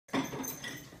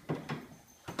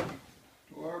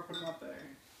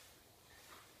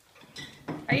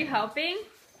Are you helping?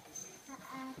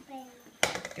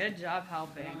 Good job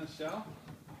helping. On the show?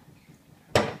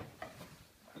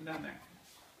 Come down there.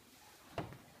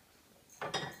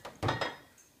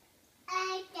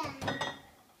 I done.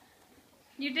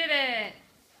 You did it.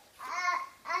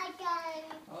 I done.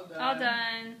 All done. All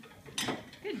done.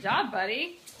 Good job,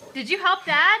 buddy. Did you help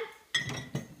Dad?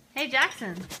 Hey,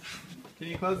 Jackson. Can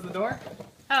you close the door?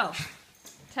 Oh,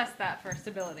 test that for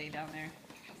stability down there.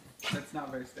 That's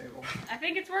not very stable. I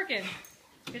think it's working.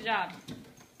 Good job.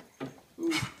 Ooh,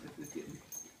 this is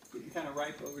getting kind of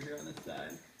ripe over here on this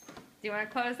side. Do you want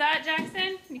to close that,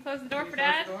 Jackson? Can you close the door Can for you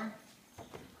close Dad? the door?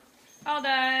 All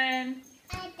done.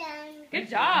 I done. Good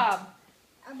job.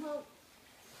 I'm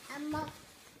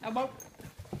up.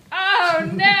 Oh,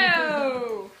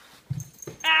 no.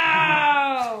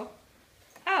 Ow.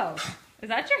 Oh, is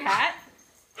that your hat?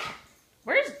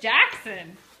 Where's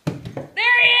Jackson?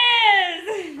 There he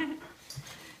is.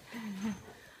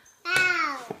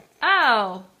 Ow.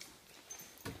 Oh.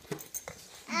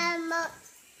 I'm up.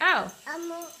 Oh,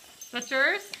 I'm up. that's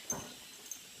yours?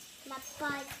 My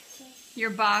bike. Your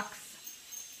box.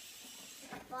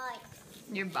 Bike.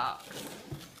 Your box.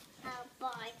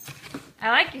 Bike. I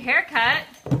like your haircut.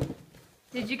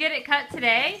 Did you get it cut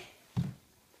today?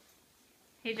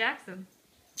 Hey, Jackson.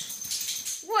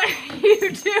 What are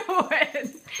you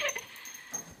doing?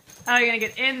 Oh, you're going to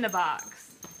get in the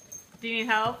box. Do you need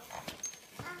help?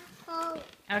 Oh.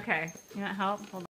 Okay. You want help? Hold on.